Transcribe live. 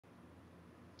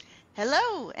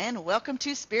Hello, and welcome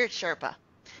to Spirit Sherpa,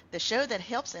 the show that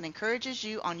helps and encourages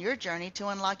you on your journey to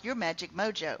unlock your magic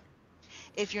mojo.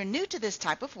 If you're new to this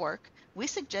type of work, we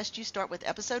suggest you start with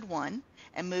episode 1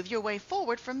 and move your way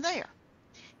forward from there.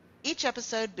 Each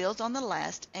episode builds on the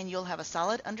last, and you'll have a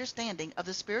solid understanding of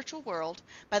the spiritual world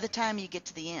by the time you get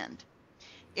to the end.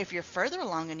 If you're further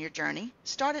along in your journey,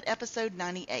 start at episode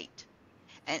 98.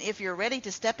 And if you're ready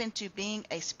to step into being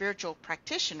a spiritual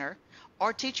practitioner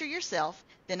or teacher yourself,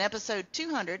 then episode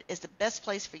 200 is the best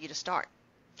place for you to start.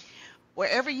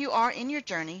 Wherever you are in your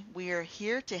journey, we are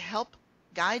here to help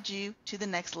guide you to the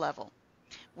next level.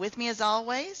 With me as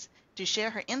always, to share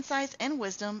her insights and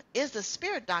wisdom is the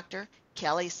spirit doctor,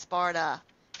 Kelly Sparta.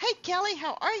 Hey Kelly,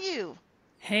 how are you?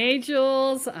 Hey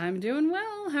Jules, I'm doing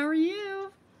well. How are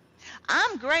you?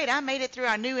 I'm great. I made it through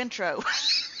our new intro.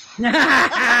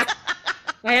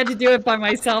 I had to do it by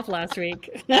myself last week.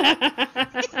 Yay!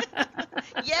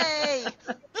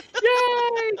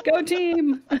 Yay! Go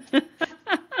team!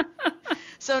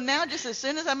 So now just as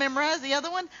soon as I memorize the other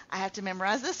one, I have to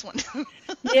memorize this one.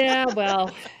 Yeah,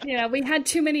 well, we had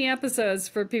too many episodes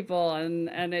for people,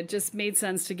 and it just made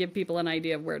sense to give people an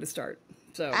idea of where to start.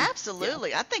 So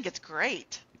Absolutely. Yeah. I think it's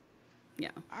great. Yeah.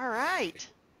 All right.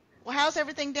 Well, how's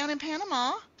everything down in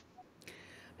Panama?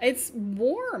 It's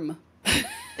warm.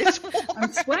 It's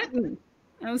warm.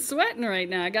 I'm sweating right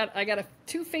now. I got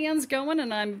two fans going,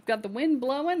 and I've got the wind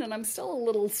blowing, and I'm still a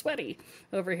little sweaty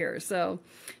over here. So,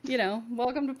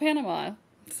 welcome to Panama.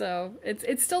 So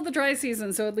it's still the dry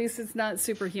season, so at least it's not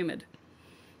super humid.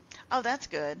 Oh, that's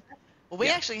good. Well, we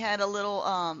actually had a little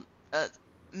a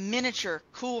miniature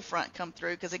cool front come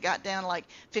through because it got down like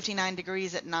 59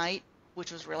 degrees at night,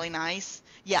 which was really nice.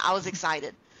 Yeah, I was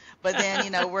excited. But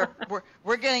then,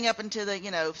 we're getting up into the,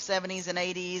 70s and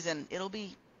 80s, and it'll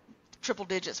be triple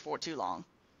digits for too long.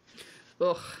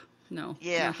 Ugh, no.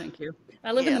 Yeah. No, thank you.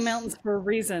 I live in the mountains for a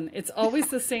reason. It's always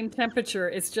the same temperature.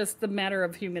 It's just the matter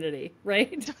of humidity,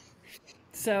 right?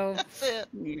 So that's it.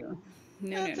 Yeah.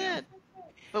 That's it.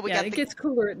 But it gets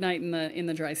cooler at night in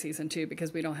the dry season too,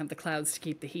 because we don't have the clouds to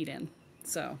keep the heat in.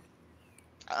 So.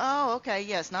 Oh, okay.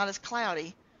 Yes, not as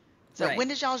cloudy. So right. When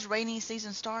does y'all's rainy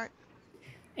season start?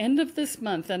 End of this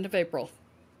month, end of April.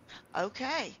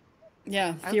 Okay.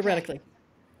 Yeah, theoretically. Okay.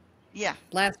 Yeah.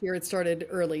 Last year it started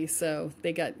early, so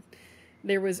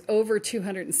there was over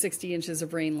 260 inches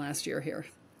of rain last year here.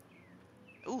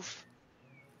 Oof.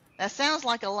 That sounds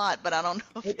like a lot, but I don't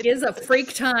know. It is a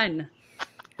freak ton.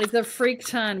 It's a freak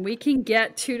ton. We can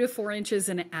get 2 to 4 inches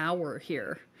an hour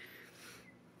here.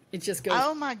 It just goes.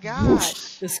 Oh my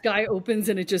gosh. The sky opens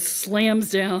and it just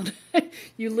slams down.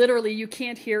 You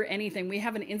can't hear anything. We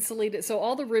have an insulated, so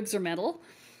all the roofs are metal.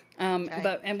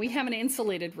 Okay. And we have an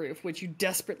insulated roof, which you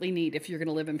desperately need if you're going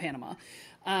to live in Panama.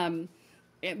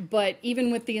 But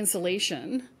even with the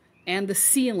insulation and the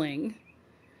ceiling,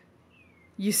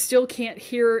 you still can't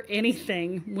hear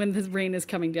anything when the rain is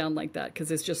coming down like that,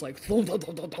 because it's just like,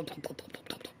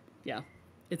 yeah,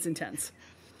 it's intense.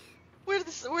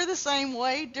 We're the same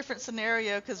way, different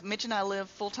scenario, because Mitch and I live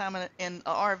full time in an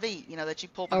RV, that you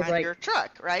pull behind your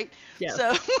truck, right?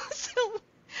 Yeah.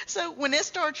 So when it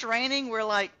starts raining, we're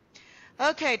like,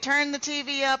 okay, turn the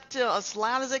TV up to as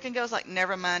loud as it can go. It's like,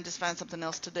 never mind, just find something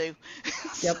else to do.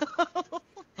 Yep.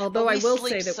 Although I will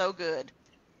say that so good.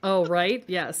 Oh, right.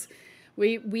 Yes.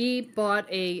 We bought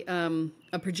a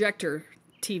projector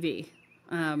TV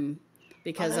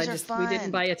because we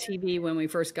didn't buy a TV when we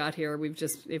first got here.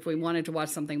 If we wanted to watch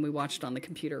something, we watched on the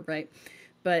computer, right?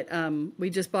 But we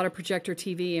just bought a projector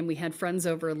TV, and we had friends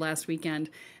over last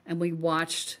weekend, and we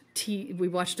watched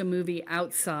a movie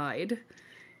outside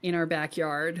in our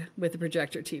backyard with a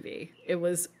projector TV. It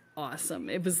was awesome.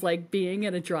 It was like being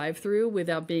in a drive-through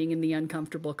without being in the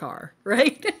uncomfortable car,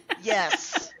 right?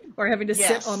 Yes. Or having to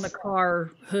sit on the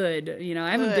car hood. I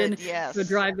haven't been to a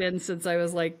drive-in since I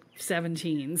was like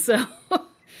 17. So,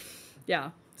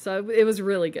 yeah. So it was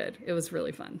really good. It was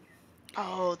really fun.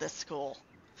 Oh, that's cool.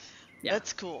 Yeah.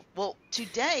 That's cool. Well,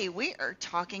 today we are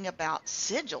talking about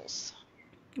sigils.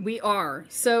 We are.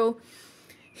 So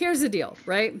here's the deal,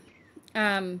 right?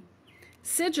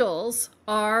 Sigils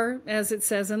are, as it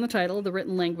says in the title, the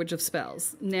written language of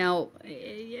spells. Now,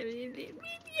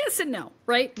 yes and no,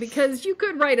 right? Because you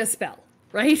could write a spell,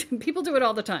 right? People do it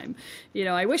all the time.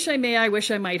 I wish I may, I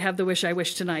wish I might have the wish I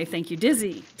wish tonight. Thank you,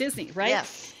 Disney, right?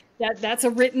 Yes. That's a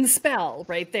written spell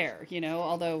right there,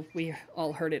 although we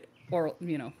all heard it oral,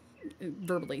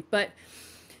 verbally. But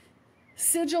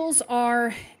sigils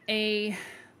are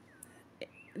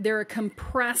they're a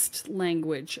compressed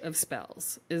language of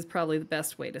spells, is probably the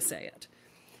best way to say it.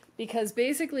 Because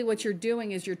basically what you're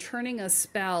doing is you're turning a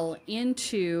spell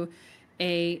into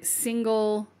a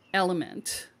single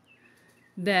element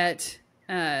that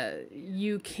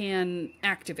you can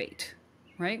activate,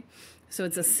 right? So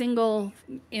it's a single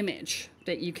image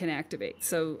that you can activate.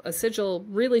 So a sigil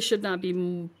really should not be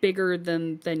bigger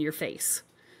than your face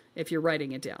if you're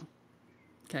writing it down.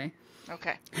 Okay.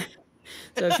 Okay.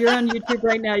 So if you're on YouTube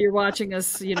right now, you're watching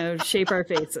us, shape our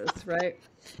faces, right?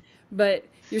 But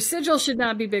your sigil should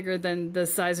not be bigger than the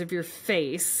size of your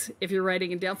face if you're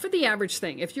writing it down for the average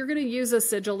thing. If you're going to use a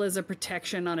sigil as a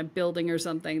protection on a building or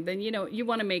something, then, you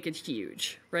want to make it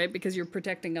huge, right? Because you're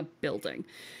protecting a building.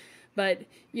 But,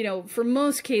 for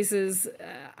most cases,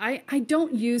 I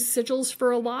don't use sigils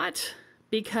for a lot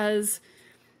because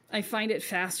I find it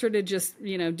faster to just,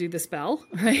 do the spell,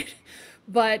 right?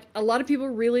 But a lot of people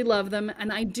really love them,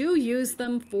 and I do use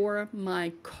them for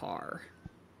my car.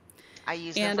 I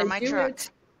use them for my truck.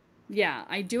 Yeah,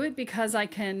 I do it because I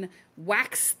can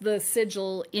wax the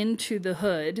sigil into the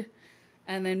hood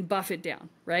and then buff it down,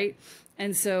 right?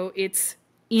 And so it's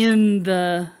in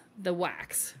the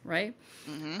wax, right?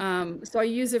 Mm-hmm. So I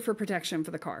use it for protection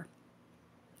for the car.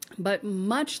 But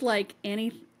much like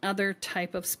any other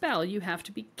type of spell, you have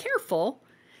to be careful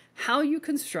how you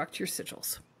construct your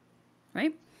sigils,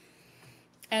 right?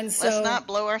 And so let's not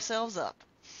blow ourselves up.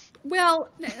 Well,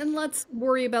 and let's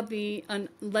worry about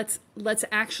let's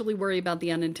actually worry about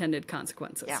the unintended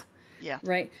consequences. Yeah.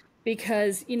 Right?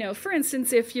 Because, for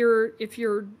instance, if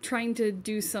you're trying to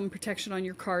do some protection on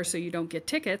your car so you don't get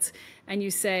tickets and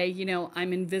you say,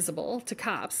 I'm invisible to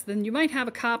cops, then you might have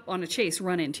a cop on a chase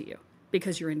run into you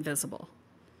because you're invisible.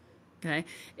 Okay?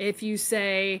 If you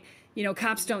say,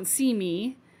 cops don't see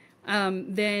me,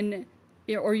 then,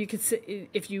 or you could say,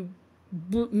 if you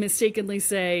mistakenly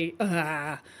say,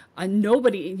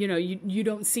 nobody, you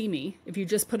don't see me. If you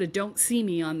just put a don't see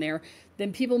me on there,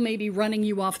 then people may be running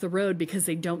you off the road because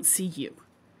they don't see you.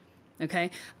 Okay.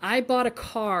 I bought a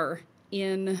car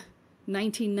in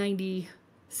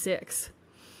 1996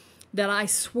 that I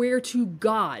swear to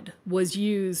God was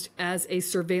used as a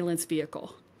surveillance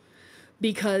vehicle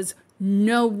because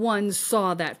no one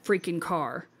saw that freaking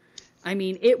car. I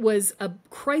mean, it was a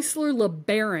Chrysler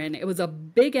LeBaron. It was a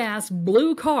big-ass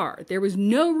blue car. There was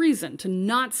no reason to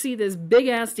not see this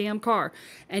big-ass damn car.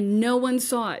 And no one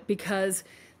saw it because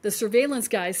the surveillance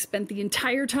guys spent the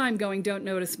entire time going, don't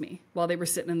notice me, while they were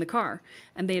sitting in the car.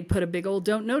 And they had put a big old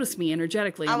don't notice me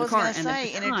energetically in the car. I was going to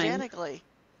say, energetically.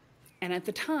 And at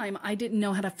the time, I didn't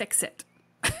know how to fix it.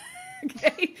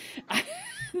 Okay?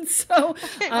 So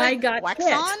I got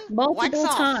hit multiple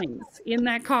times in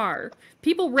that car.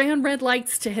 People ran red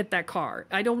lights to hit that car.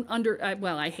 I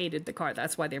hated the car.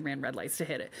 That's why they ran red lights to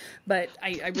hit it. But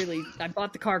I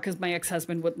bought the car because my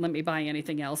ex-husband wouldn't let me buy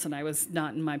anything else, and I was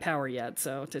not in my power yet,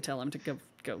 so to tell him to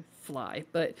go fly.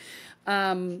 But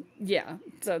yeah,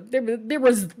 so there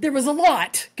was a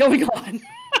lot going on.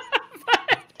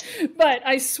 But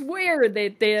I swear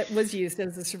that was used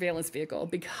as a surveillance vehicle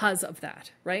because of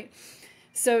that, right?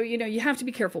 So, you have to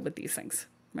be careful with these things,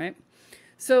 right?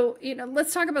 So,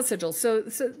 let's talk about sigils. So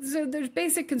there's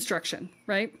basic construction,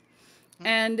 right?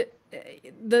 And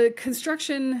the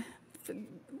construction,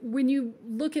 when you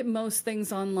look at most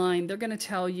things online, they're going to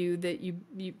tell you that you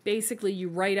basically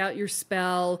write out your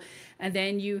spell, and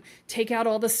then you take out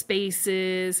all the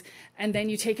spaces, and then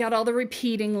you take out all the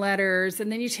repeating letters, and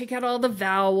then you take out all the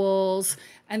vowels,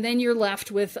 and then you're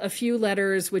left with a few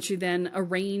letters, which you then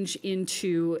arrange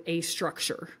into a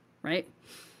structure, right?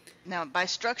 Now, by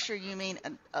structure, you mean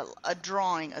a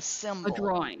drawing, a symbol. A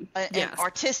drawing, yes. An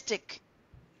artistic,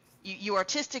 you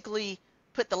artistically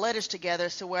put the letters together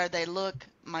so where they look,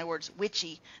 my words,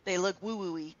 witchy, they look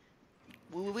woo-woo-y.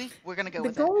 Woo-woo-y? We're going to go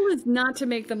with that. The goal is not to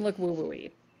make them look woo-woo-y,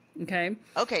 okay?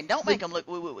 Okay, don't make them look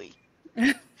woo-woo-y.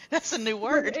 That's a new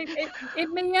word.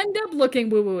 It may end up looking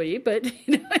woo-woo-y, but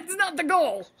it's not the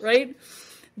goal, right?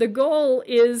 The goal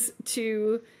is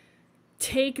to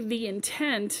take the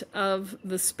intent of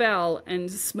the spell and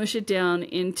smush it down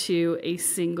into a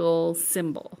single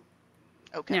symbol.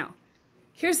 Okay. Now,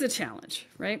 here's the challenge,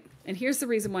 right? And here's the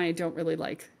reason why I don't really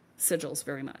like sigils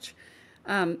very much.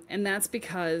 And that's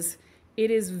because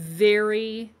it is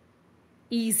very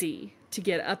easy to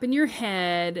get up in your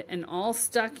head and all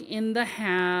stuck in the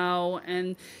how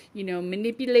and,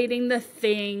 manipulating the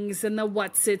things and the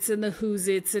what's its and the who's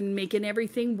its and making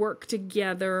everything work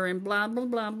together and blah, blah,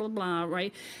 blah, blah, blah,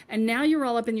 right? And now you're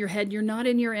all up in your head. You're not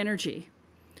in your energy.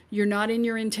 You're not in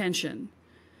your intention.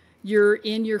 You're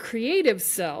in your creative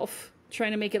self,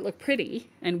 trying to make it look pretty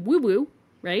and woo-woo,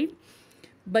 right?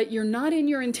 But you're not in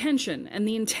your intention. And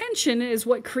the intention is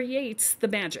what creates the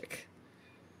magic,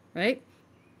 right?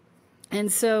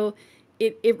 And so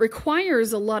it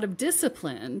requires a lot of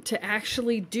discipline to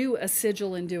actually do a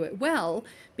sigil and do it well,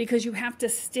 because you have to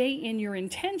stay in your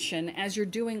intention as you're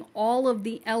doing all of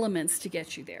the elements to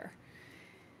get you there.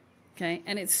 Okay.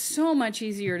 And it's so much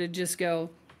easier to just go,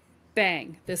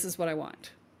 bang, this is what I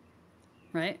want.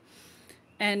 Right.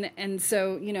 And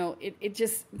so, you know, it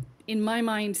just, in my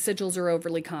mind, sigils are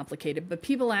overly complicated, but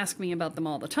people ask me about them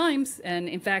all the time. And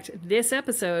in fact, this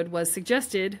episode was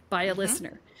suggested by a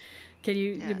listener. Can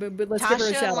you, but let's give her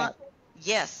a shout out.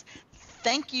 Yes.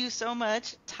 Thank you so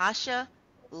much, Tasha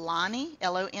Loni,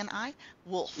 Loni,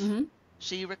 Wolf.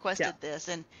 She requested this.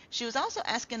 And she was also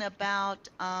asking about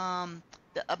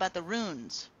the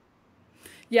runes.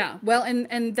 Yeah. Well,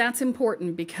 and that's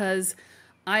important, because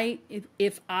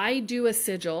if I do a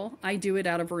sigil, I do it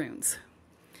out of runes.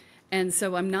 And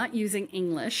so I'm not using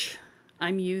English.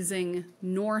 I'm using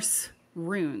Norse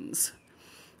runes.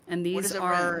 And these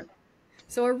are,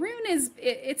 so a rune is,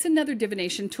 it's another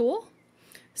divination tool.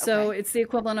 So it's the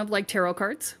equivalent of like tarot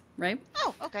cards, right?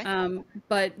 Oh, okay.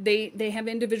 But they have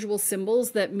individual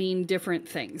symbols that mean different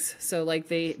things. So like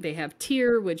they have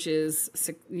Tyr, which is,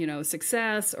 you know,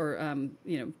 success, or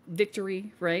you know,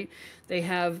 victory, right? They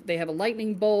have a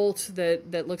lightning bolt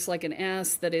that looks like an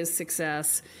S, that is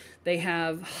success. They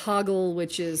have Hoggle,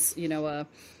 which is, you know,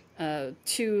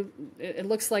 it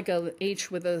looks like a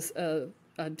H with a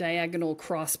diagonal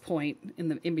cross point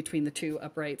in between the two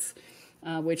uprights.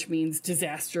 Which means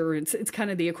disaster. It's kind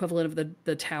of the equivalent of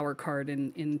the tower card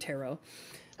in tarot.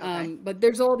 But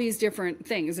there's all these different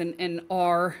things, and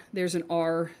R, there's an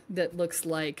R that looks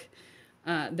like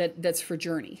that's for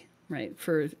journey, right?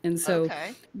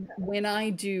 When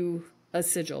I do a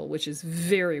sigil, which is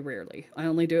very rarely, I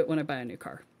only do it when I buy a new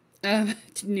car.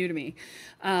 It's new to me.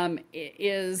 I'm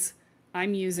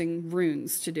using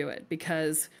runes to do it,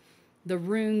 because the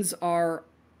runes are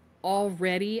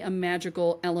already a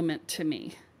magical element to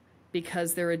me,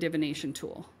 because they're a divination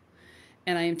tool,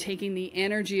 and I am taking the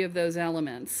energy of those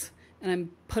elements and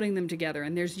I'm putting them together.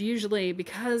 And there's usually,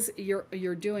 because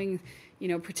you're doing, you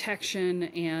know, protection,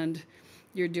 and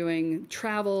you're doing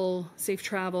travel, safe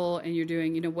travel, and you're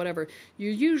doing, you know, whatever,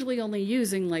 you're usually only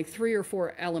using like 3 or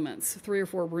 4 elements, 3 or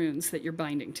 4 runes that you're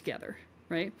binding together,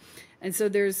 right? And so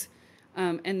there's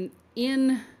and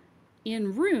in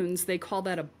runes they call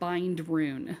that a bind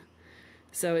rune.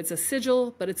 So it's a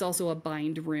sigil, but it's also a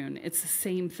bind rune. It's the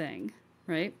same thing,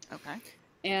 right? Okay.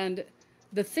 And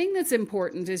the thing that's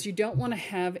important is you don't want to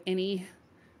have any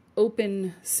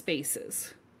open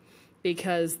spaces,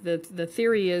 because the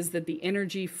theory is that the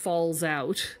energy falls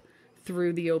out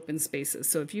through the open spaces.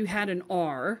 So if you had an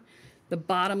R, the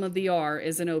bottom of the R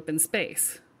is an open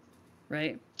space,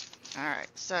 right? All right.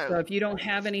 So if you don't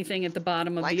have anything at the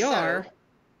bottom of the R,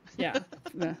 yeah.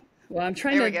 Well, I'm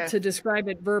trying to describe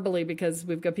it verbally, because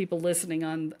we've got people listening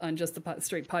on just the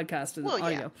straight podcast and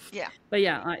audio. Yeah. But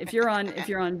yeah, if you're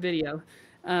on video,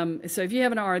 so if you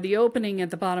have an R, the opening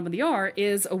at the bottom of the R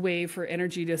is a way for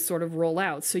energy to sort of roll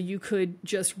out. So you could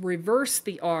just reverse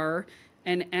the R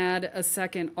and add a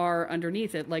second R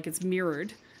underneath it, like it's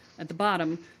mirrored at the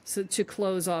bottom, so to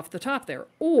close off the top there.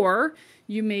 Or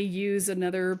you may use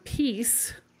another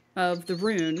piece of the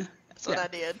rune. That's what I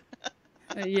did.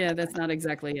 Yeah, that's not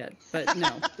exactly it, but no,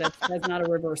 that's not a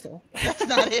reversal. That's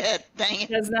not it. Dang it.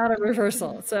 That's not a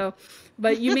reversal. So,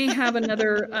 but you may have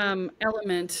another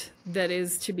element that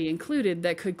is to be included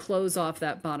that could close off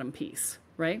that bottom piece,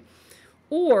 right?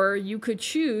 Or you could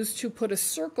choose to put a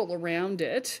circle around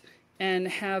it and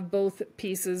have both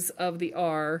pieces of the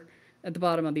R at the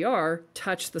bottom of the R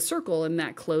touch the circle, and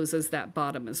that closes that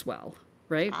bottom as well,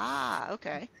 right? Ah,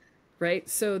 okay. Right?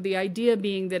 So the idea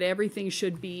being that everything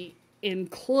should be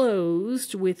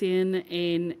enclosed within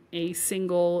a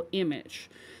single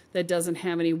image that doesn't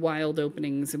have any wild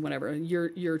openings and whatever.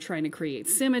 You're trying to create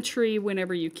symmetry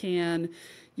whenever you can.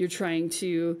 You're trying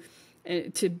to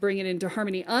bring it into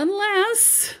harmony,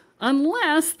 unless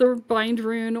the bind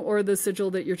rune or the sigil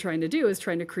that you're trying to do is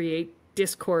trying to create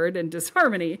discord and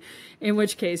disharmony, in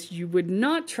which case you would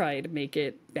not try to make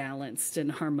it balanced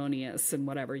and harmonious and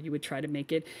whatever. You would try to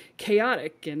make it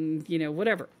chaotic and, you know,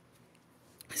 whatever.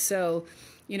 So,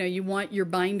 you know, you want your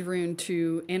bind rune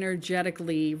to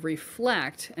energetically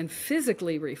reflect and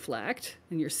physically reflect,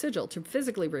 and your sigil to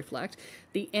physically reflect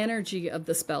the energy of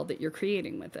the spell that you're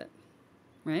creating with it,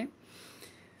 right?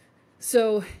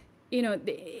 So, you know,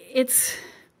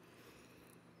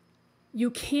 you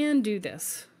can do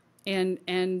this, and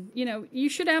you know, you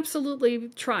should absolutely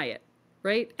try it.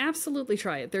 Right? Absolutely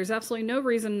try it. There's absolutely no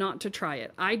reason not to try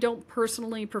it. I don't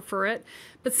personally prefer it,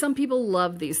 but some people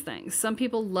love these things. Some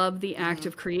people love the act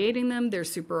of creating them. They're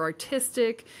super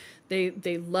artistic.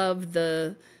 They love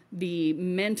the the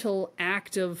mental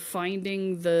act of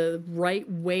finding the right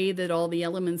way that all the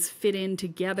elements fit in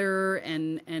together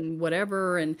and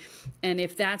whatever. And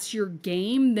if that's your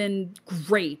game, then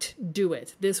great, do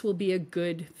it. This will be a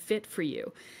good fit for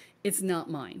you. It's not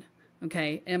mine.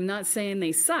 Okay. I'm not saying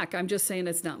they suck. I'm just saying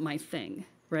it's not my thing,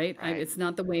 right? It's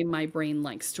not the way my brain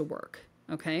likes to work.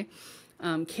 Okay.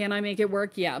 Can I make it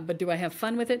work? Yeah. But do I have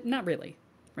fun with it? Not really.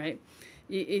 Right.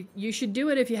 You should do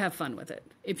it if you have fun with it,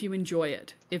 if you enjoy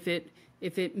it, if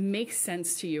it makes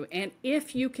sense to you, and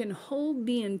if you can hold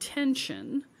the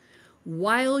intention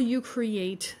while you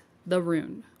create the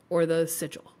rune or the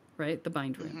sigil, right? The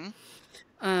bind rune.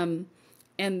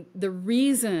 And the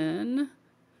reason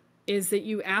is that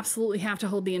you absolutely have to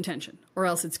hold the intention, or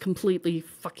else it's completely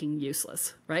fucking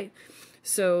useless, right?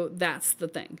 So that's the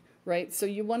thing, right? So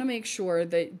you want to make sure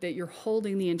that you're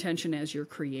holding the intention as you're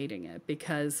creating it,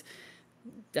 because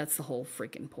that's the whole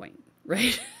freaking point,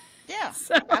 right? Yeah,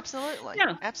 so, absolutely.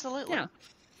 Yeah, absolutely. Yeah.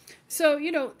 So,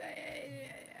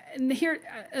 and here,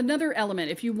 another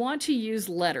element, if you want to use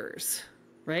letters,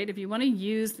 right? If you want to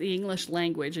use the English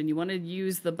language and you want to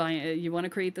use you want to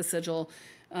create the sigil,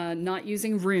 not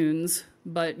using runes,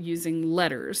 but using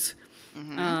letters,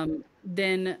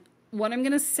 then what I'm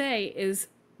going to say is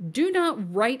do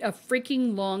not write a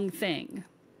freaking long thing.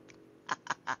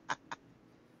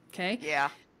 Okay? Yeah.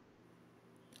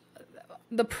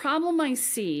 The problem I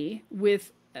see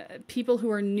with people who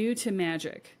are new to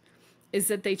magic is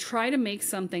that they try to make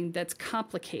something that's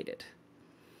complicated.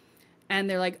 And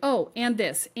they're like, oh, and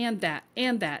this, and that,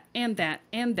 and that, and that,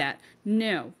 and that.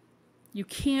 No, you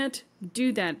can't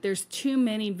do that. There's too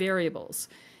many variables.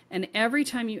 And every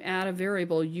time you add a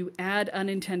variable, you add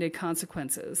unintended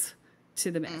consequences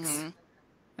to the mix.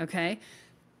 Okay?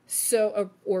 So,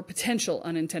 or potential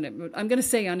unintended. I'm going to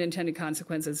say unintended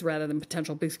consequences rather than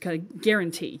potential, because I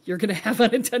guarantee you're going to have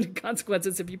unintended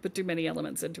consequences if you put too many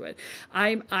elements into it.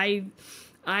 I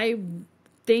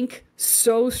think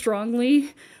so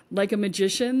strongly like a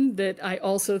magician that I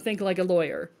also think like a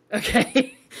lawyer.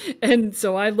 Okay. And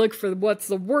so I look for what's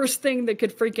the worst thing that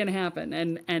could freaking happen.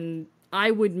 And I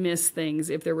would miss things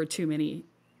if there were too many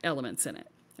elements in it.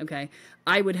 Okay.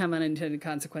 I would have unintended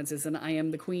consequences, and I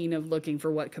am the queen of looking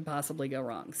for what could possibly go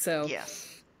wrong. So,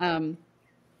 yes.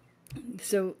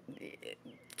 So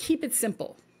keep it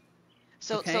simple.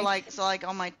 So, okay? so like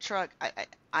on my truck,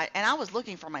 I was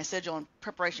looking for my sigil in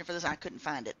preparation for this, and I couldn't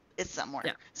find it. It's somewhere.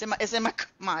 Yeah. It's in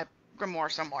my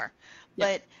grimoire somewhere.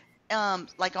 Yeah. But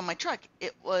like on my truck,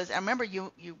 it was. I remember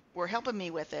you were helping me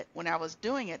with it when I was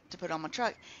doing it to put on my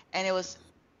truck, and it was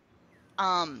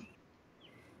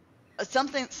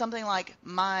something like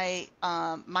my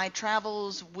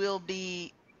travels will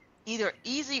be either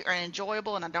easy or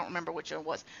enjoyable, and I don't remember which it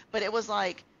was, but it was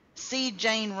like see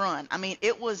Jane run. I mean,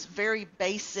 it was very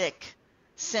basic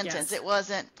sentence. Yes. It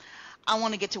wasn't I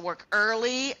want to get to work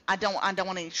early. I don't want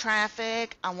any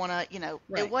traffic. I want to,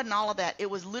 right. It wasn't all of that. It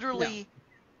was literally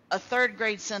a third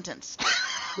grade sentence.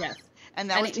 Yes. And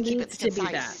that was to keep it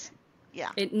concise. Yeah.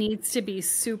 It needs to be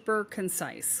super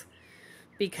concise,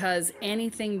 because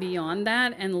anything beyond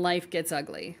that and life gets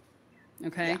ugly.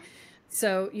 Okay. Yeah.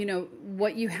 So,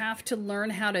 what you have to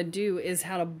learn how to do is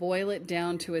how to boil it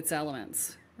down to its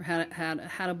elements, or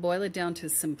how to boil it down to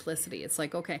simplicity. It's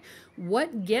like, okay,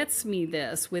 what gets me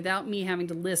this without me having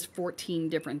to list 14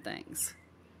 different things,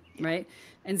 right?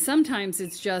 And sometimes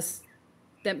it's just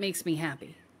that makes me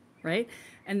happy, right?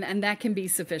 And that can be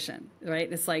sufficient, right?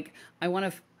 It's like, I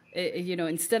want to,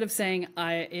 instead of saying,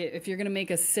 if you're going to make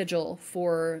a sigil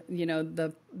for,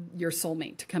 your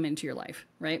soulmate to come into your life,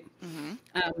 right?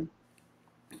 Mm-hmm.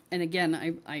 And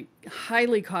again, I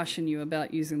highly caution you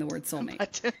about using the word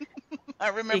soulmate. I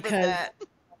remember that.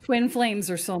 Twin flames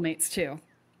are soulmates too.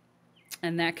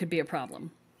 And that could be a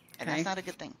problem. And that's not a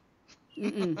good thing.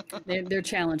 They're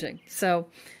challenging. So,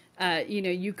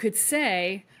 you could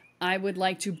say, I would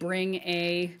like to bring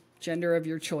a gender of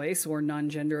your choice or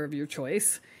non-gender of your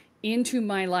choice into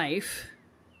my life.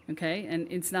 Okay. And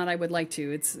it's not, I would like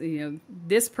to, it's,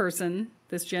 this person,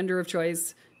 this gender of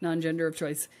choice, non-gender of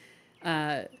choice,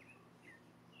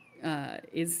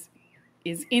 is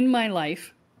in my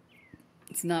life.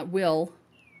 It's not will,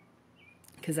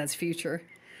 because that's future.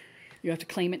 You have to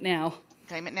claim it now.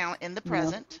 Claim it now in the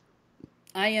present.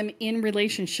 I am in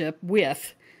relationship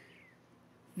with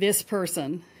this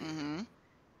person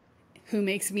who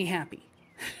makes me happy,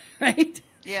 right?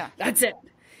 Yeah. That's it.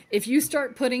 If you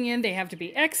start putting in, they have to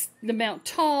be X amount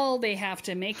tall, they have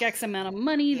to make X amount of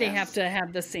money, they have to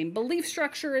have the same belief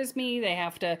structure as me, they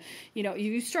have to,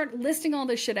 you start listing all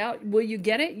this shit out. Will you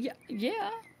get it? Yeah.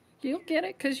 you'll get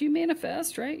it because you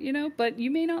manifest, right? You know, but you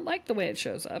may not like the way it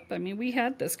shows up. I mean, we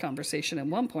had this conversation at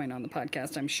one point on the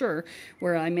podcast, I'm sure,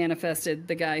 where I manifested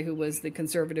the guy who was the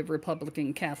conservative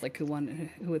Republican Catholic who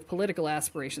with political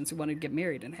aspirations, who wanted to get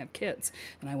married and have kids.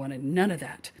 And I wanted none of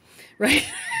that, right?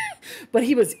 But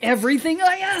he was everything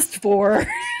I asked for.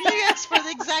 You asked for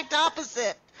the exact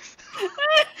opposite.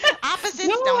 Opposites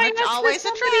don't always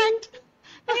attract.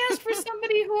 I asked for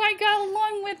somebody who I got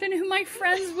along with and who my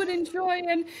friends would enjoy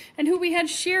and who we had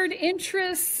shared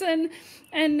interests and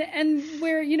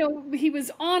where, you know, he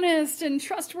was honest and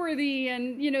trustworthy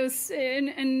and, you know,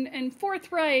 and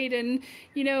forthright and,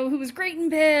 you know, who was great in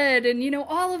bed and, you know,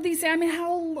 all of these. I mean,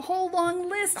 a whole long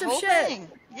list of shit. Thing.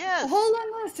 Yes. A whole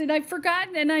long list. And I've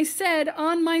forgotten, and I said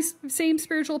on my same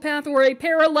spiritual path or a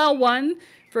parallel one,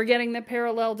 forgetting that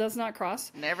parallel does not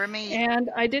cross. Never meet. And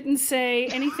I didn't say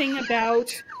anything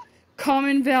about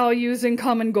common values and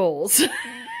common goals,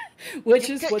 which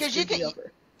is what's the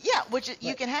other. Yeah,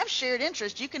 you can have shared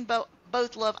interest. You can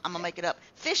both love, I'm going to make it up,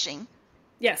 fishing.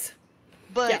 Yes.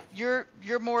 But you're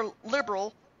more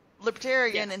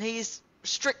libertarian, and he's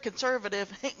strict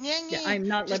conservative. Yeah, I'm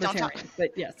not libertarian,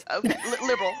 but yes. Okay,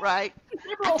 liberal, right?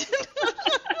 Liberal.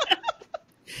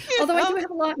 Although I do have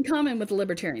a lot in common with the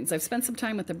libertarians. I've spent some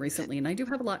time with them recently, and I do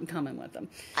have a lot in common with them.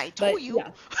 I told you.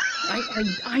 Yeah,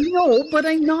 I know, but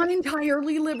I'm not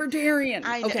entirely libertarian.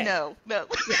 No. Yeah.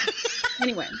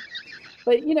 Anyway,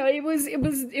 but you know, it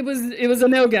was a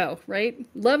no-go, right?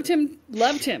 Loved him.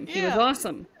 Yeah. He was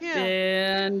awesome. Yeah.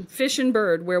 And fish and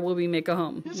bird, where will we make a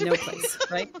home? No place,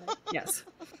 right? Yes.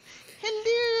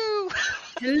 Hello.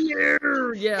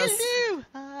 Yes. Hello.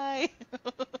 Hi.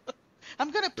 I'm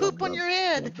going to poop on your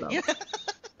head. Blah, blah.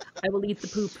 I will eat the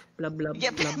poop. Blah, blah, Yeah,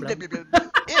 blah, blah, blah. blah, blah.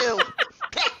 Ew.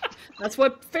 That's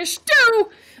what fish do.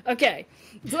 Okay.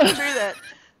 True that.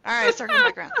 All right, circling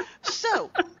back around. So,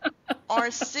 are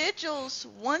sigils,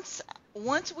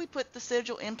 once we put the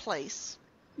sigil in place,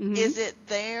 is it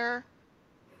there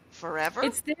forever?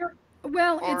 It's there.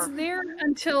 Well, it's there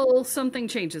until something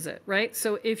changes it, right?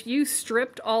 So if you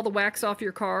stripped all the wax off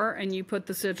your car and you put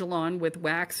the sigil on with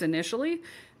wax initially,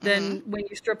 then when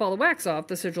you strip all the wax off,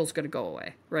 the sigil's going to go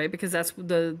away, right? Because that's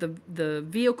the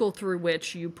vehicle through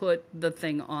which you put the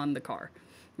thing on the car,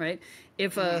 right?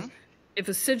 If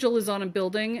a sigil is on a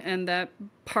building and that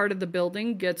part of the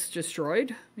building gets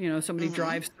destroyed, you know, somebody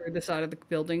drives through the side of the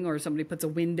building or somebody puts a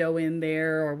window in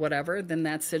there or whatever, then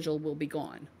that sigil will be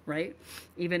gone, right?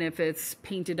 Even if it's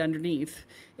painted underneath,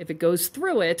 if it goes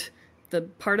through it, the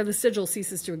part of the sigil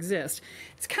ceases to exist.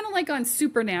 It's kind of like on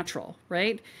Supernatural,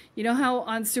 right? You know how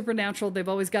on Supernatural they've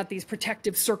always got these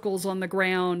protective circles on the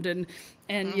ground and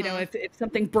you know, if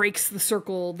something breaks the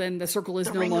circle, then the circle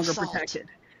is no longer protected.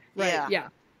 Right, yeah.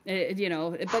 You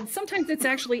know, but sometimes it's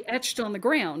actually etched on the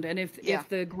ground, and if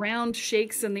the ground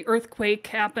shakes and the earthquake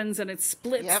happens and it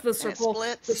splits the circle,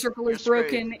 the circle is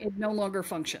broken, it no longer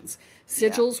functions.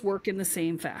 Sigils work in the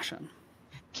same fashion.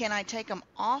 Can I take them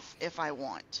off if I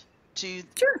want to?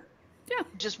 Sure. Yeah.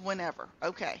 Just whenever.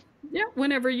 Okay. Yeah,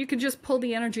 whenever. You can just pull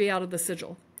the energy out of the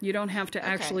sigil. You don't have to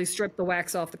actually strip the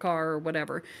wax off the car or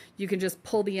whatever. You can just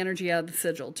pull the energy out of the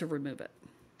sigil to remove it.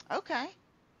 Okay.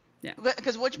 Yeah.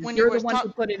 Because when you're the one who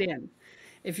put it in.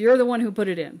 If you're the one who put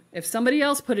it in. If somebody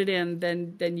else put it in,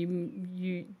 then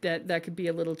you that could be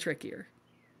a little trickier.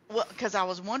 Well, because I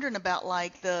was wondering about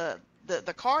like the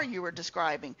car you were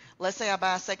describing. Let's say I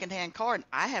buy a secondhand car and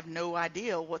I have no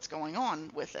idea what's going on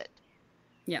with it.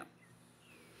 Yeah.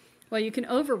 Well, you can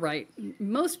overwrite.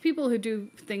 Most people who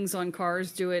do things on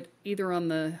cars do it either on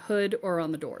the hood or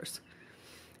on the doors.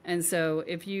 And so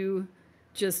if you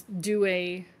just do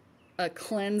a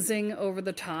cleansing over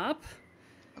the top,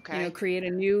 you know, create a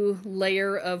new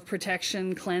layer of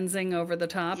protection cleansing over the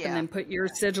top and then put your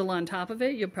sigil on top of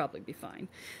it, you'll probably be fine.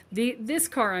 This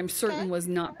car, I'm certain, was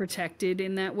not protected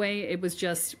in that way. It was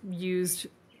just used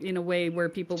in a way where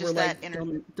people were like,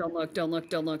 don't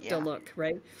look,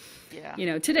 right? Yeah. You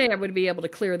know, today I would be able to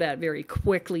clear that very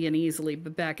quickly and easily,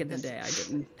 but back in the day I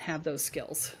didn't have those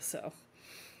skills. So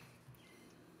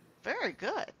very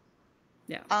good.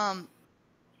 Yeah.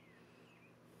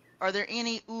 Are there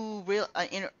any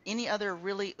any other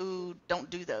really don't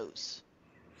do those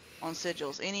on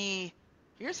sigils?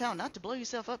 Here's how not to blow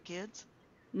yourself up, kids.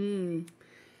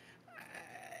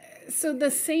 So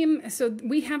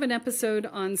we have an episode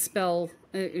on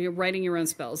writing your own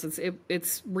spells.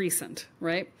 It's recent,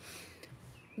 right?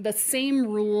 The same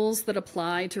rules that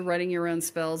apply to writing your own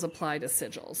spells apply to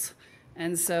sigils.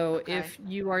 And so if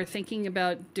you are thinking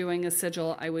about doing a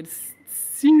sigil, I would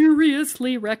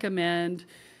seriously recommend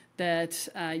that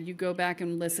you go back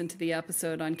and listen to the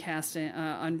episode on casting,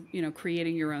 on, you know,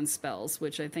 creating your own spells,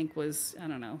 which I think was, I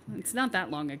don't know, it's not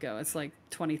that long ago. It's like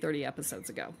 20, 30 episodes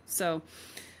ago. So,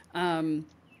 and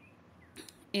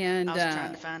I was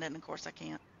trying to find it, and of course I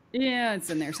can't. Yeah, it's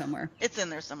in there somewhere. It's in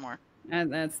there somewhere.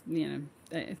 And that's, you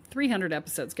know, 300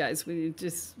 episodes, guys. We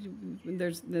just,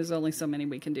 there's only so many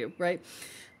we can do, right?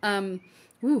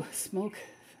 Ooh, smoke.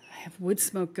 I have wood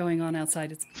smoke going on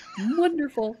outside. It's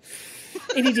wonderful.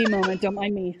 ADD moment, don't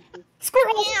mind me.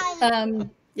 Squirrel!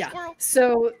 Yeah. Squirrel.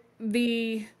 So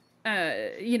the,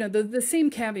 you know, the same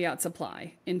caveats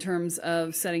apply in terms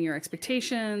of setting your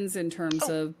expectations, in terms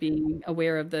of being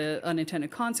aware of the unintended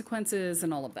consequences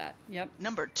and all of that. Yep.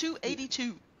 Number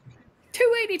 282.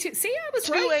 282. See, I was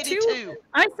 282. Right.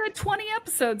 I said 20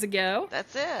 episodes ago.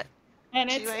 That's it. And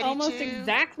it's almost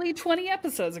exactly 20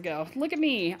 episodes ago. Look at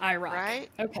me, I rock. Right?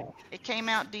 Okay. It came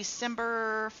out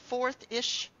December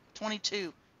 4th-ish,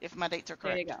 22, if my dates are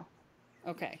correct. There you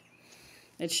go. Okay.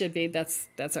 It should be. That's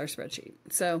our spreadsheet.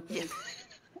 So,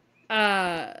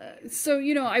 so,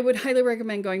 you know, I would highly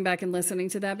recommend going back and listening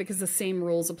to that because the same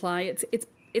rules apply.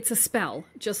 It's a spell,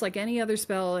 just like any other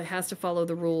spell. It has to follow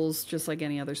the rules, just like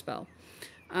any other spell.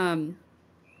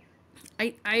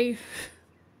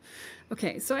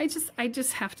 Okay, so I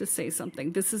just have to say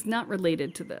something. This is not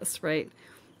related to this, right?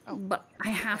 But I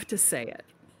have to say it.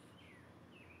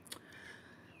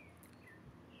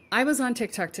 I was on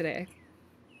TikTok today,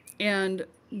 and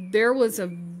there was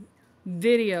a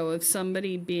video of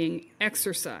somebody being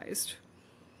exorcised.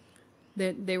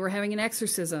 That they were having an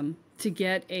exorcism to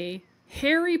get a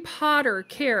Harry Potter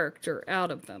character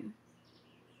out of them.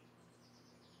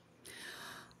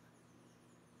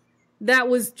 That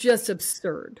was just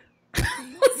absurd.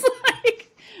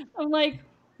 I'm like,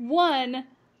 one,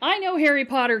 I know Harry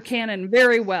Potter canon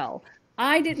very well.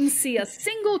 I didn't see a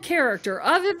single character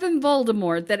other than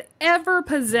Voldemort that ever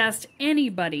possessed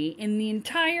anybody in the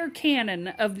entire canon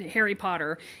of Harry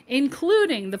Potter,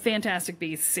 including the Fantastic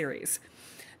Beasts series.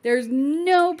 There's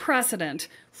no precedent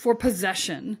for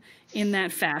possession in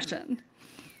that fashion.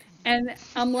 And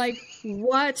I'm like,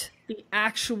 what the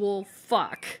actual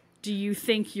fuck do you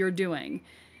think you're doing?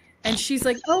 And she's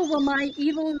like, oh, well, my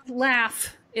evil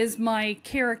laugh is my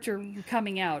character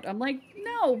coming out. I'm like,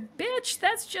 no, bitch,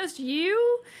 that's just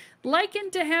you liking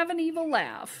to have an evil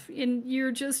laugh. And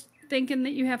you're just thinking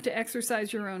that you have to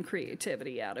exercise your own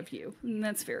creativity out of you. And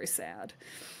that's very sad.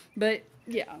 But,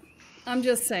 yeah, I'm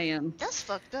just saying. That's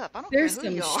fucked up. I don't There's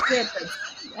care who you some are. shit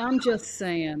I'm just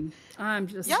saying.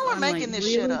 Y'all are making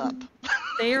this shit up.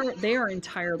 They are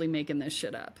entirely making this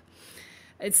shit up.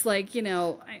 It's like, you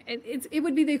know, it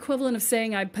would be the equivalent of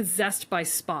saying I'm possessed by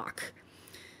Spock.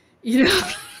 You know,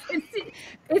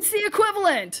 it's the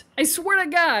equivalent. I swear to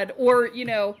God. Or, you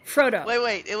know, Frodo.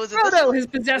 Wait. Frodo has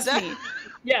possessed me.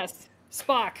 Yes,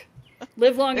 Spock.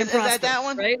 Live long and prosper. Is that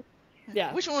one? Right?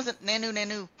 Yeah. Which one was it?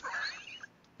 Nanu.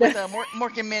 With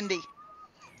Mork and Mindy.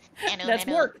 That's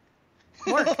Mork.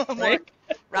 Mork, right?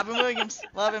 Robin Williams.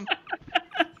 Love him.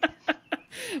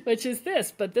 Which is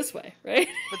this, but this way, right?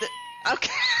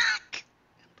 Okay.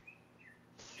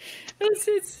 It's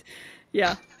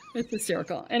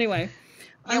hysterical. Anyway,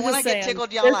 when I get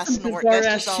tickled, y'all, I snort. That's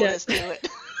just all there is to it.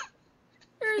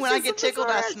 When I get tickled,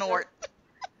 I snort.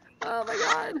 Oh my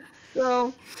God.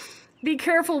 So be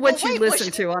careful what you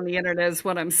listen to on the internet is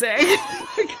what I'm saying.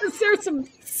 Because there's some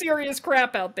serious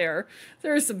crap out there.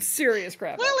 There's some serious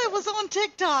crap Well, it was on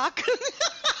TikTok.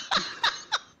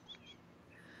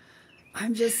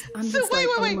 I'm just like,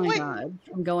 oh my God,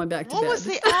 I'm going back to bed. What was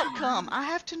the outcome? I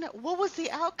have to know. What was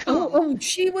the outcome? Oh,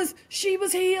 she was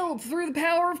healed through the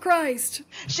power of Christ.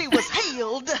 She was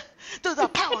healed through the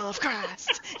power of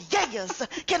Christ. Yes.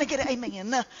 Can I get an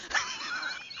amen?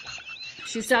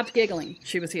 She stopped giggling.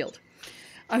 She was healed.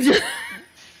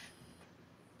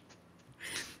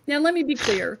 Now, let me be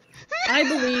clear. I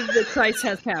believe that Christ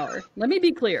has power. Let me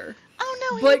be clear. Oh,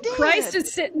 no, but Christ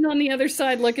is sitting on the other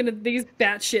side looking at these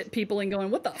batshit people and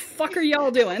going, what the fuck are y'all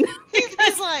doing?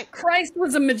 He's like, Christ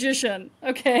was a magician,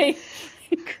 okay?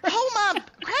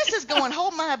 Christ is going,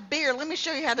 hold my beer. Let me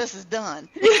show you how this is done.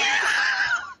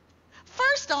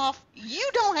 First off, you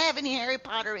don't have any Harry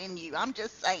Potter in you. I'm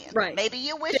just saying. Right. Maybe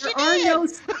you wish you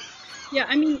did. Yeah,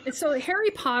 I mean, so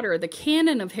Harry Potter, the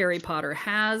canon of Harry Potter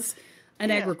has an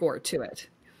egregore to it.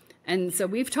 And so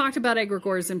we've talked about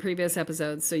egregores in previous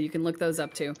episodes, so you can look those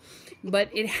up too. But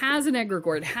it has an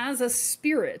egregore. It has a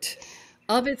spirit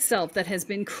of itself that has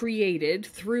been created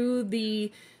through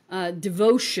the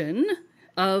devotion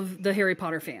of the Harry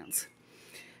Potter fans.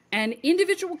 And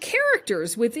individual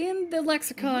characters within the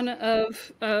lexicon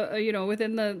of,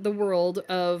 within the world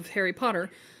of Harry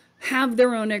Potter have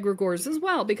their own egregores as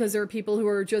well, because there are people who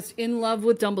are just in love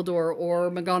with Dumbledore or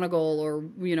McGonagall or,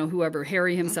 you know, whoever,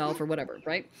 Harry himself or whatever,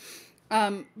 right?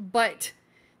 But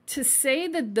to say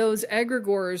that those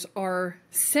egregores are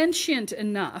sentient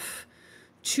enough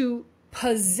to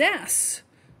possess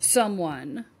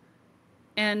someone,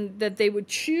 and that they would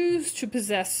choose to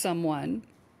possess someone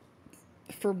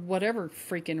for whatever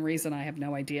freaking reason, I have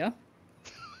no idea.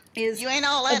 You ain't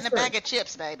all that in a bag of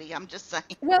chips, baby. I'm just saying.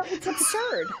 Well, it's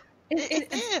absurd.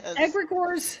 It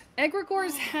is.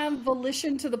 Egregores have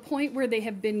volition to the point where they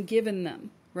have been given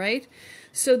them, right?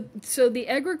 So the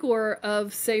egregore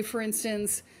of, say, for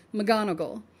instance,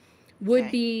 McGonagall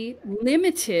would be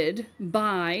limited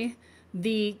by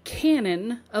the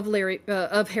canon of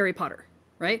Harry Potter,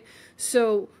 right?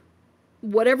 So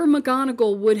whatever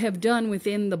McGonagall would have done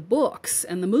within the books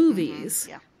and the movies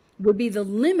would be the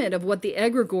limit of what the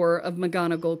egregore of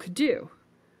McGonagall could do.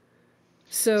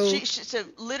 So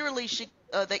literally she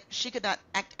could not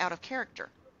act out of character.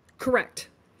 Correct.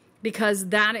 Because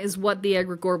that is what the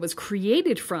egregore was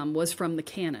created from, was from the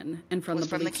canon and from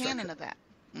the canon of that.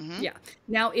 Mm-hmm. Yeah.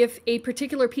 Now, if a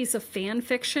particular piece of fan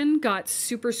fiction got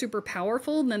super, super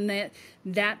powerful, then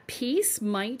that piece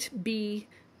might be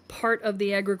part of the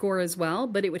egregore as well,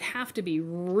 but it would have to be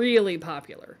really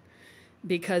popular,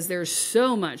 because there's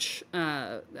so much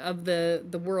of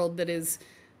the world that is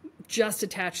just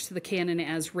attached to the canon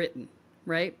as written,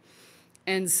 right?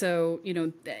 And so, you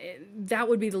know, that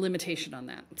would be the limitation on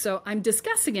that. So I'm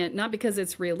discussing it not because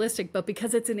it's realistic, but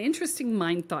because it's an interesting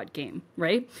mind thought game,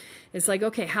 right? It's like,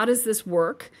 okay, how does this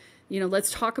work? You know,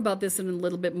 let's talk about this in a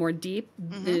little bit more a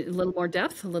little more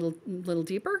depth, a little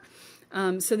deeper,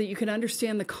 so that you can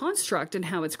understand the construct and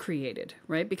how it's created,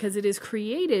 right? Because it is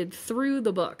created through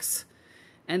the books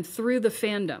and through the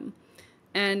fandom.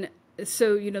 And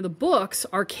so, you know, the books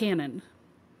are canon.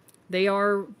 They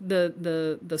are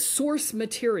the source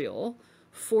material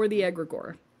for the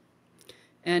egregore.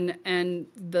 And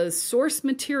the source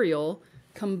material,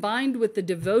 combined with the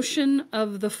devotion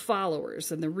of the followers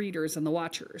and the readers and the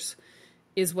watchers,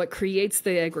 is what creates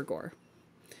the egregore.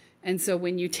 And so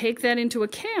when you take that into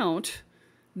account,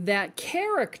 that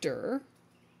character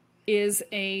is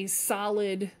a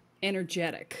solid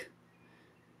energetic.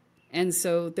 And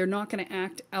so they're not going to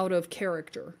act out of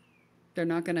character. They're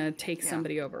not going to take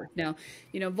somebody over. Now,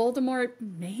 you know, Voldemort,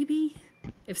 maybe,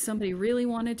 if somebody really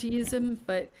wanted to use him,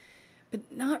 but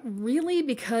not really,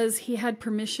 because he had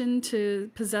permission to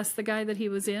possess the guy that he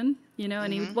was in, you know,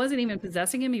 and he wasn't even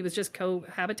possessing him. He was just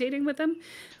cohabitating with him.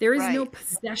 There is no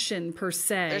possession per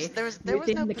se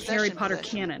within the Harry Potter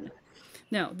canon.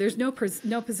 No, there's no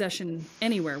possession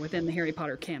anywhere within the Harry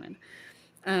Potter canon.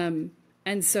 And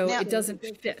so it doesn't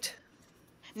fit.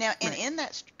 Now, and in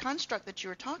that construct that you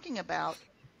were talking about,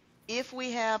 if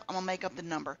we have, I'm going to make up the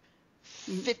number,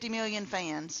 50 million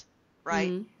fans,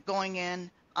 right, going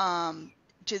in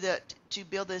to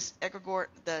build this egregore,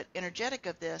 the energetic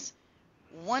of this,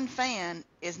 one fan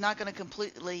is not going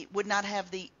to would not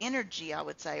have the energy, I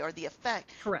would say, or the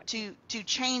effect to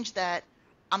change that.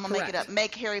 I'm going to make it up,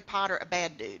 make Harry Potter a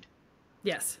bad dude.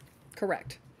 Yes,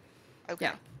 correct. Okay.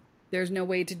 Yeah. There's no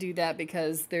way to do that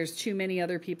because there's too many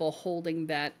other people holding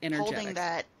that energetic. Holding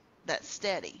that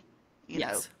steady, you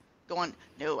know, going,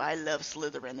 no, I love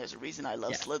Slytherin. There's a reason I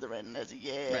love Slytherin. There's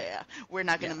we're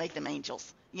not going to make them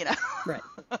angels, you know. Right.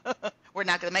 We're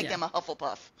not going to make them a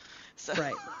Hufflepuff. So.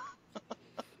 Right.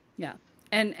 Yeah.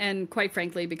 And quite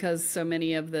frankly, because so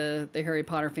many of the Harry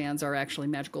Potter fans are actually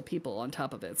magical people on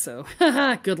top of it. So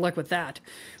good luck with that.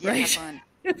 Yeah, right. Have fun.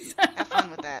 Have fun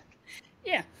with that.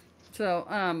 Yeah. So,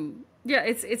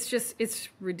 it's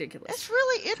ridiculous. It's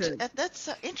really interesting. That's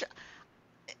interesting.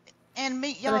 And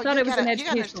me, y'all, I thought it was an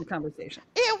educational conversation.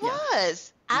 It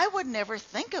was. I would never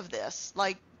think of this,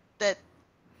 like that.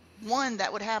 One,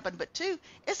 that would happen, but two,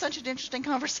 it's such an interesting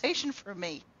conversation for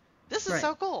me. This is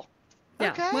so cool.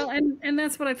 Yeah. Okay. Well, and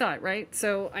that's what I thought, right?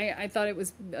 So I thought it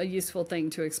was a useful thing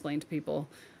to explain to people,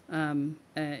 in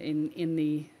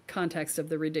the context of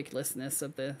the ridiculousness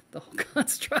of the whole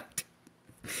construct.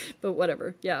 But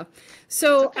whatever, yeah.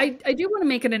 So I do want to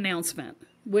make an announcement,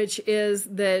 which is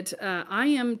that I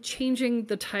am changing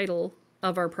the title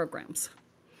of our programs.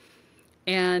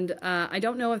 And I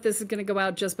don't know if this is going to go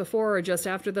out just before or just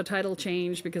after the title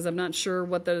change, because I'm not sure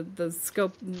what the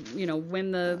scope, you know, when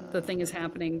the thing is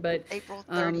happening. But April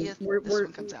 30th, this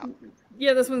one comes out.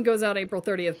 Yeah, this one goes out April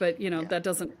 30th, but, you know, that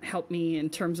doesn't help me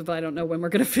in terms of I don't know when we're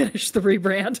going to finish the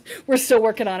rebrand. We're still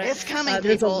working on it. It's coming,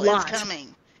 there's people. A lot. It's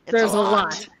coming. There's a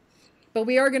lot. But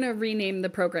we are going to rename the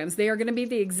programs. They are going to be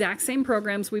the exact same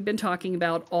programs we've been talking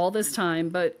about all this time,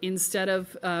 but instead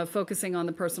of focusing on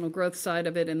the personal growth side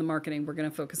of it and the marketing, we're going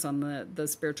to focus on the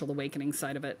spiritual awakening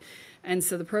side of it. And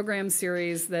so the program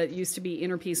series that used to be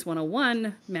Inner Peace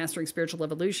 101, Mastering Spiritual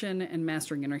Evolution, and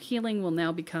Mastering Inner Healing will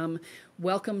now become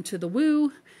Welcome to the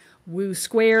Woo, Woo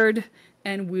Squared,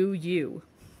 and Woo You.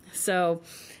 So,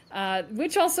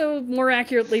 which also more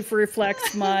accurately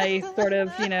reflects my sort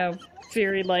of,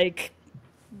 fairy-like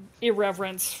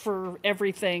irreverence for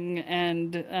everything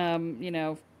and,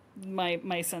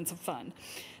 my sense of fun.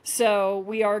 So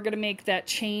we are going to make that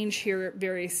change here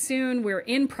very soon. We're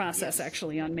in process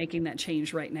actually on making that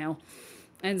change right now.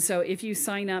 And so if you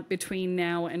sign up between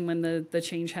now and when the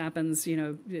change happens,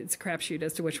 it's a crapshoot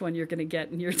as to which one you're going to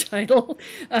get in your title.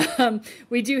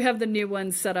 We do have the new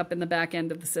ones set up in the back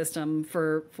end of the system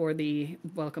for the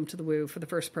Welcome to the Woo for the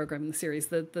first program in the series.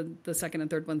 The second and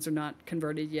third ones are not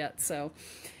converted yet. So,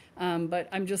 but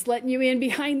I'm just letting you in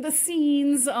behind the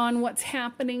scenes on what's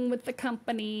happening with the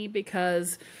company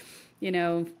because,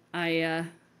 I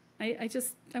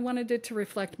wanted it to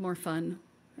reflect more fun.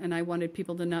 And I wanted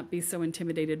people to not be so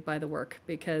intimidated by the work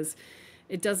because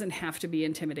it doesn't have to be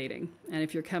intimidating. And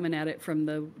if you're coming at it from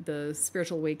the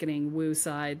spiritual awakening woo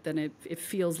side, then it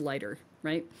feels lighter,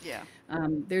 right? Yeah.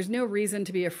 There's no reason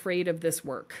to be afraid of this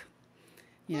work.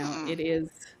 It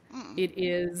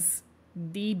is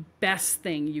the best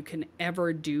thing you can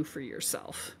ever do for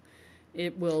yourself.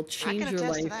 It will change your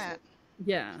life. To that.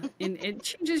 Yeah. And it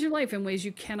changes your life in ways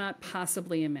you cannot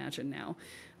possibly imagine now.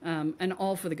 And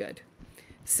all for the good.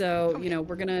 So,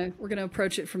 we're gonna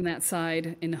approach it from that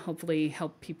side and hopefully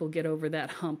help people get over that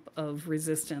hump of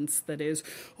resistance that is,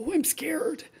 oh, I'm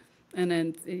scared. And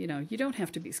then, you don't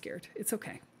have to be scared. It's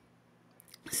okay.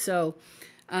 So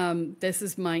this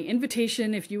is my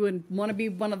invitation. If you would want to be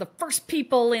one of the first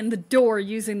people in the door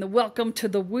using the Welcome to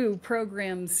the Woo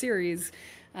program series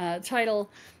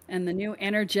title, and the new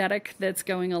energetic that's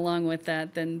going along with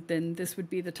that, then this would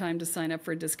be the time to sign up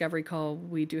for a discovery call.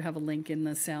 We do have a link in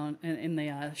the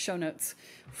show notes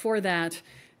for that,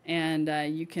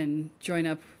 and you can join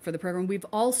up for the program.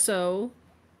 So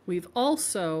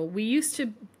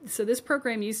this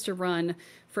program used to run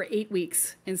for 8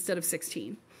 weeks instead of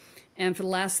 16. And for the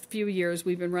last few years,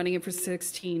 we've been running it for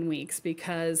 16 weeks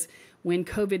because when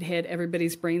COVID hit,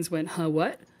 everybody's brains went, huh,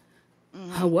 what? Mm-hmm.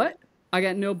 Huh, what? I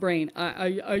got no brain.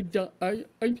 I don't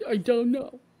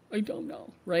know.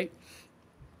 Right.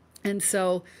 And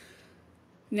so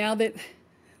now that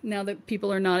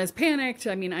people are not as panicked,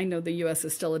 I mean, I know the US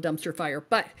is still a dumpster fire,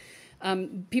 but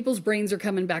people's brains are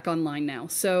coming back online now.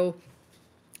 So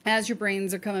as your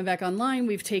brains are coming back online,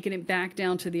 we've taken it back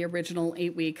down to the original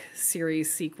 8-week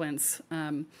series sequence.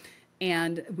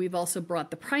 And we've also brought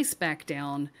the price back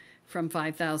down from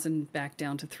 $5,000 back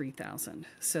down to $3,000.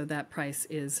 So that price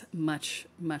is much,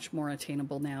 much more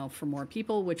attainable now for more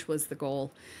people, which was the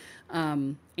goal.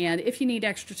 And if you need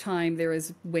extra time, there is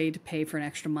a way to pay for an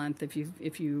extra month. If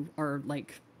you are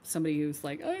like somebody who's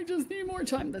like, I just need more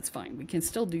time, that's fine. We can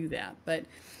still do that. But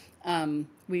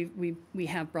we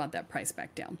have brought that price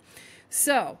back down.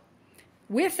 So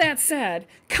with that said,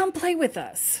 come play with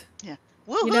us. Yeah.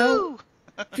 Woohoo!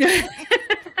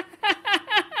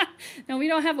 No, we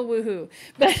don't have a woohoo.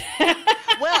 But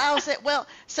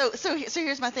so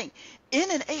here's my thing. In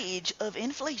an age of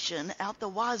inflation out the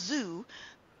wazoo,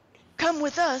 come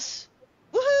with us.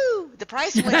 Woohoo! The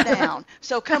price went down,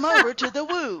 so come over to the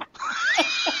woo.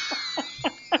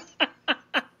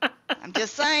 I'm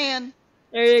just saying.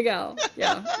 There you go.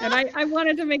 Yeah, and I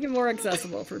wanted to make it more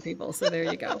accessible for people, so there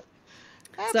you go.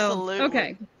 Absolutely. So,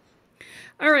 okay.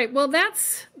 All right. Well,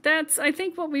 that's I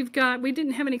think what we've got. We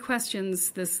didn't have any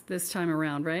questions this time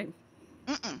around, right?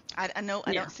 I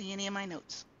don't see any in my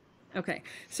notes. Okay.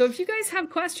 So if you guys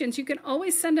have questions, you can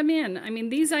always send them in. I mean,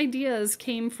 these ideas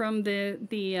came from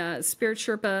the Spirit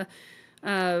Sherpa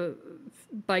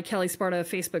by Kelly Sparta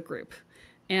Facebook group.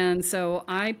 And so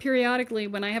I periodically,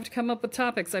 when I have to come up with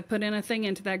topics, I put in a thing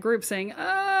into that group saying,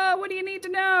 what do you need to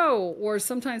know? Or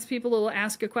sometimes people will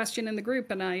ask a question in the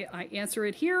group and I answer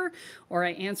it here, or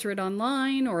I answer it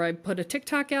online, or I put a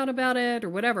TikTok out about it or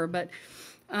whatever. But,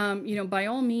 by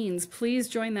all means, please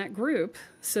join that group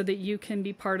so that you can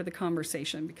be part of the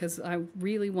conversation, because I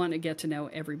really want to get to know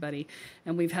everybody.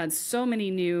 And we've had so many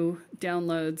new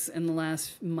downloads in the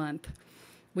last month.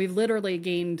 We've literally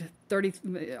gained our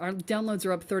downloads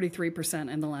are up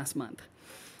 33% in the last month.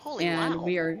 Holy and wow.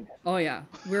 we are,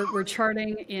 we're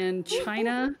charting in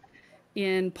China,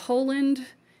 in Poland,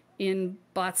 in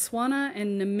Botswana,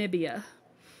 and Namibia.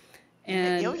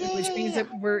 And which means that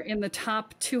we're in the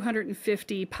top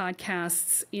 250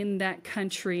 podcasts in that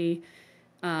country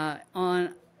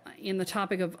in the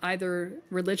topic of either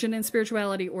religion and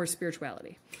spirituality or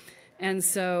spirituality. And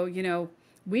so,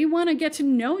 we want to get to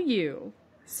know you.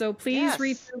 So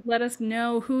please let us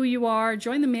know who you are.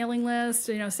 Join the mailing list.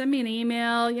 Send me an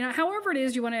email. However it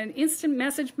is you want to instant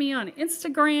message me on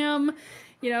Instagram.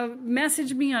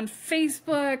 Message me on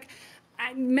Facebook.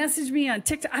 Message me on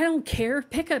TikTok. I don't care.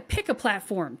 Pick a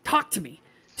platform. Talk to me.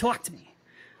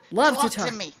 Love to talk. Talk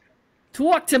to me.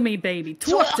 Talk to me, baby.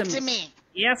 Talk to me.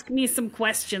 Ask me some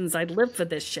questions. I'd live for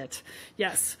this shit.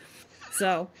 Yes.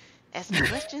 So. Ask me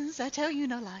questions, I tell you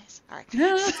no lies. All right.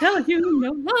 I tell you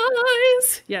no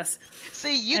lies. Yes.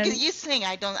 See, you sing.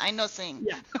 I know sing.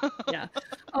 Yeah.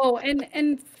 Oh,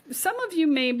 and some of you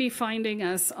may be finding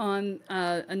us on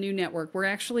a new network. We're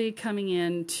actually coming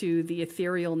into the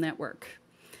Ethereal Network.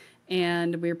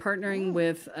 And we're partnering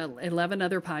with 11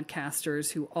 other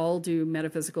podcasters who all do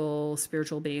metaphysical,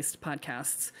 spiritual-based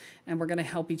podcasts. And we're going to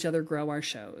help each other grow our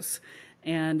shows.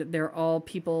 And they're all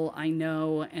people I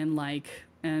know and like.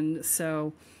 And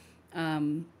so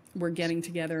we're getting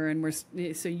together, and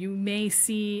so you may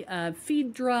see a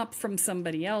feed drop from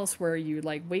somebody else where you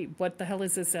like, wait, what the hell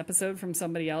is this episode from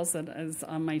somebody else that is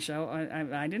on my show?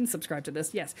 I didn't subscribe to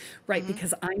this. Yes, right,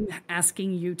 because I'm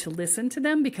asking you to listen to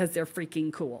them because they're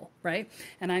freaking cool, right?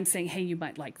 And I'm saying, hey, you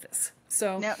might like this.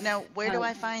 So now where do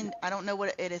I find? I don't know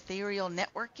what an ethereal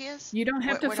network is. You don't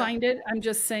have to find it. I'm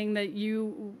just saying that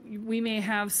we may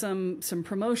have some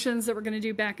promotions that we're going to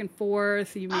do back and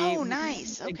forth. You may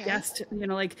nice. Okay. Guest,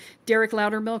 like Derek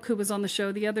Loudermilk, who was on the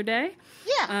show the other day.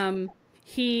 Yeah.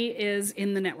 He is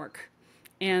in the network,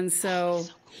 and so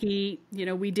we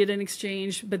did an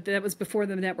exchange, but that was before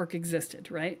the network existed,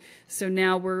 right? So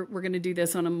now we're going to do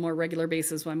this on a more regular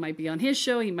basis. I might be on his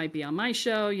show, he might be on my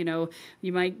show. You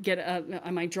might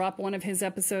I might drop one of his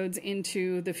episodes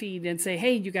into the feed and say,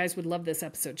 hey, you guys would love this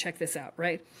episode. Check this out,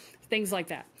 right? Things like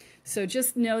that. So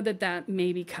just know that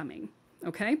may be coming,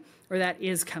 okay? Or that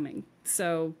is coming.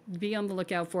 So be on the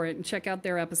lookout for it and check out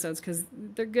their episodes because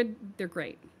they're good. They're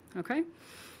great. Okay.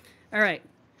 All right.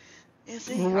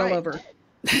 We'll roll over.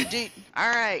 All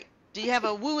right. Do you have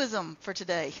a wooism for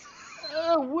today?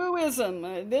 Wooism.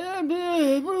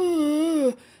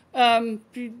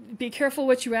 Be careful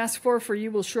what you ask for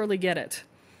you will surely get it.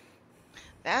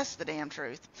 That's the damn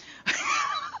truth.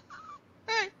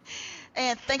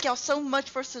 And thank y'all so much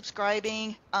for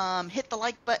subscribing. Hit the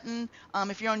like button.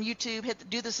 If you're on YouTube,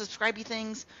 do the subscribey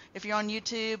things. If you're on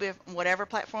YouTube, whatever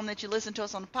platform that you listen to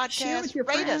us on the podcast,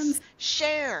 rate us,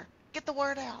 share, get the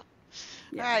word out.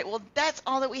 Yeah. All right, well, that's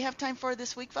all that we have time for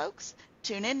this week, folks.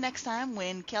 Tune in next time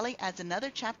when Kelly adds another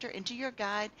chapter into your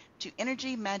guide to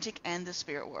energy, magic, and the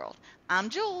spirit world. I'm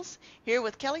Jules, here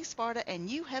with Kelly Sparta, and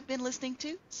you have been listening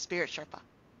to Spirit Sherpa.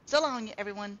 So long,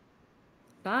 everyone.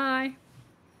 Bye.